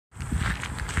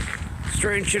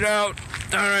Straighten shit out.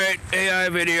 Alright, AI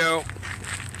video.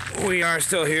 We are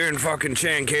still here in fucking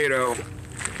Chancato.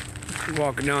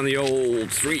 Walking down the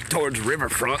old street towards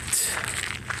Riverfront.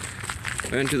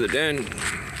 Into the den.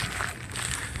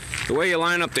 The way you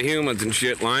line up the humans and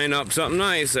shit, line up something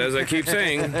nice, as I keep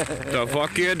saying. The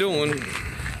fuck you doing?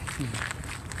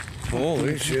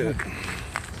 Holy shit.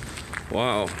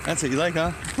 Wow. That's what you like,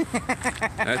 huh?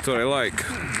 That's what I like.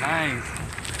 Nice.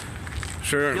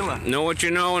 Sure. Know what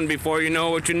you know, and before you know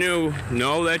what you knew.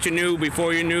 Know that you knew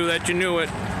before you knew that you knew it.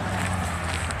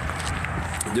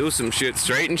 Do some shit.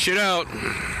 Straighten shit out.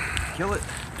 Kill it.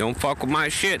 Don't fuck with my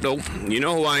shit, though. You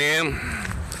know who I am.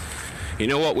 You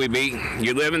know what we be.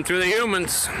 You're living through the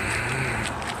humans.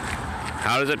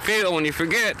 How does it feel when you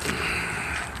forget?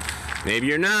 Maybe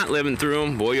you're not living through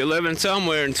them. Boy, you're living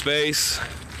somewhere in space.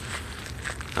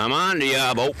 I'm on to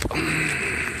ya, Bope.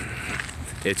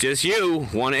 It's just you,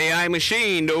 one AI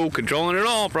machine, though, controlling it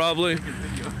all, probably.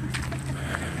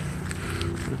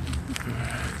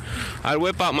 I'd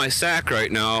whip out my sack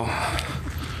right now,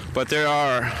 but there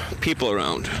are people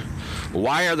around.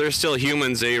 Why are there still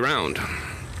humans around?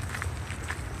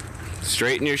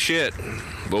 Straighten your shit,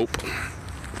 Bope.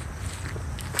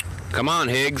 Come on,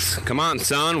 Higgs. Come on,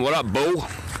 son. What up, Bo?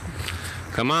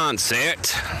 Come on,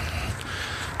 Set.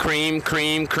 Cream,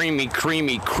 cream, creamy,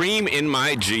 creamy, cream in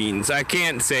my jeans. I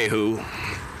can't say who,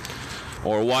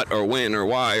 or what, or when, or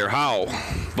why, or how,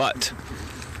 but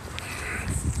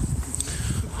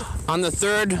on the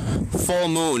third full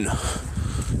moon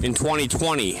in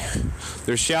 2020,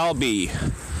 there shall be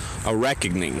a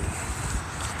reckoning.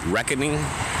 Reckoning?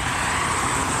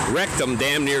 Wrecked them,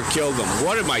 damn near killed them.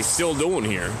 What am I still doing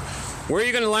here? Where are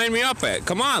you going to line me up at?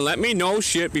 Come on, let me know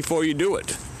shit before you do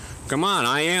it. Come on,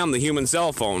 I am the human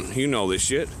cell phone. You know this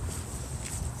shit.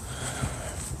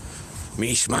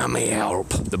 Meesh my help.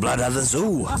 The blood of the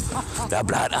zoo. The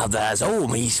blood of the zoo.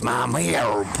 Meesh my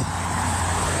help.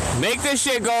 Make this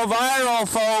shit go viral,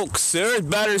 folks. There's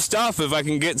better stuff. If I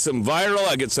can get some viral,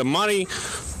 I get some money.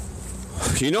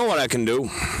 You know what I can do.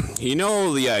 You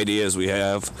know the ideas we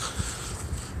have.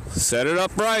 Set it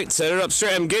up right. Set it up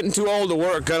straight. I'm getting too old to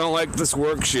work. I don't like this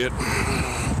work shit.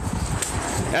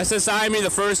 SSI me the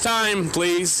first time,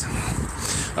 please.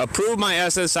 Approve my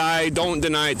SSI. Don't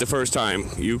deny it the first time.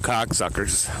 You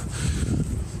cocksuckers.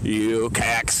 You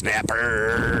cack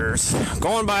snappers.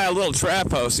 Going by a little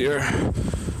trap house here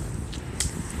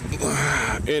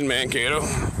in Mankato.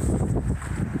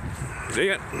 See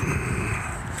it?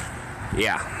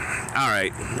 Yeah.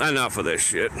 Alright. Enough of this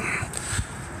shit.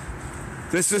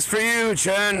 This is for you,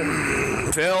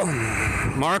 Chen. Phil.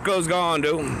 Marco's gone,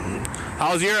 dude.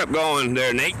 How's Europe going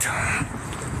there, Nate?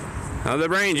 How's the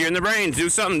brains? You're in the brains. Do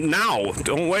something now.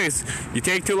 Don't waste. You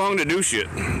take too long to do shit.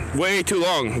 Way too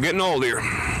long. I'm getting old here.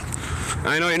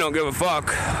 I know you don't give a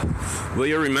fuck. Will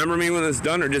you remember me when it's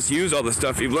done, or just use all the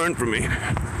stuff you've learned from me?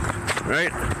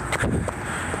 Right?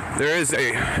 There is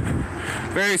a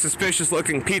very suspicious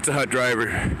looking Pizza Hut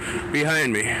driver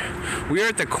behind me. We are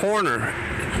at the corner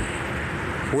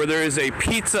where there is a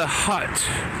Pizza Hut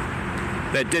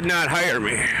that did not hire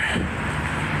me.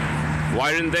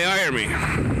 Why didn't they hire me?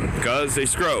 Because they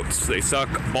scrotes. They suck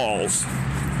balls.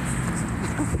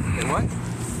 They what?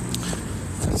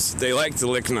 They like to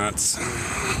lick nuts.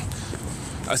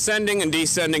 Ascending and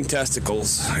descending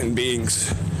testicles in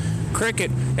beings.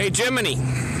 Cricket. Hey, Jiminy.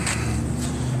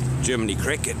 Jiminy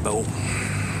Cricket, Bo.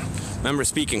 Remember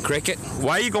speaking cricket?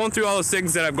 Why are you going through all those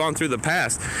things that I've gone through the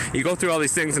past? You go through all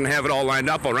these things and have it all lined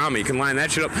up around me. You can line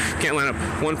that shit up. Can't line up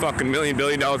one fucking $1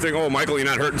 billion thing. Oh, Michael, you're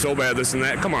not hurting so bad, this and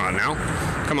that. Come on now.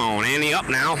 Come on, Annie, up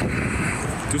now.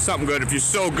 Do something good. If you're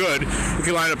so good, you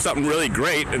can line up something really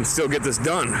great and still get this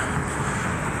done.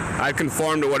 I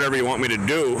conform to whatever you want me to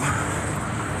do.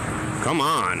 Come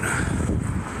on.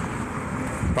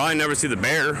 Probably never see the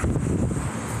bear.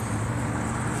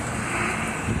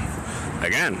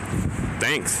 Again,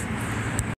 thanks.